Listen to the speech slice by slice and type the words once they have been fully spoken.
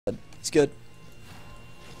It's good.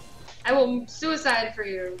 I will suicide for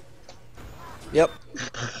you. Yep.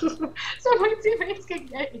 So my teammates can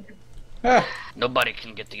get you. Nobody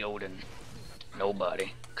can get the Odin.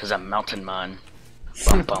 Nobody. Cause I'm Mountain Man.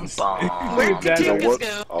 Bum bum bum. Where'd the You know Tukas what?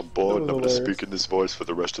 go? I'm bored and I'm gonna Hilarious. speak in this voice for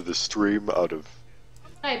the rest of this stream out of...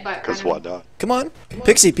 Hey, but Cause why not? Come on.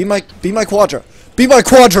 Pixie, be my Quadra. Be my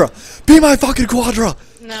Quadra! Be my fucking Quadra!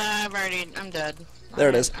 No, I'm dead. There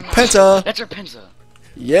it is. I'm not- Penta! That's our Penza.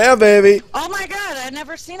 Yeah, baby! Oh my god, I've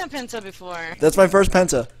never seen a Penta before. That's my first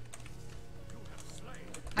Penta.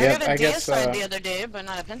 I Yep, got a I guess, deicide the other day, but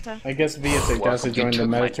not a Penta. I guess Via suggested Welcome, join you the took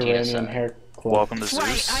my Mediterranean DSI. Hair Club. Welcome to Right,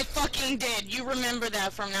 Zeus. I fucking did. You remember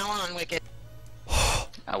that from now on, Wicked.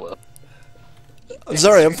 I will. I'm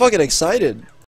sorry, I'm fucking excited.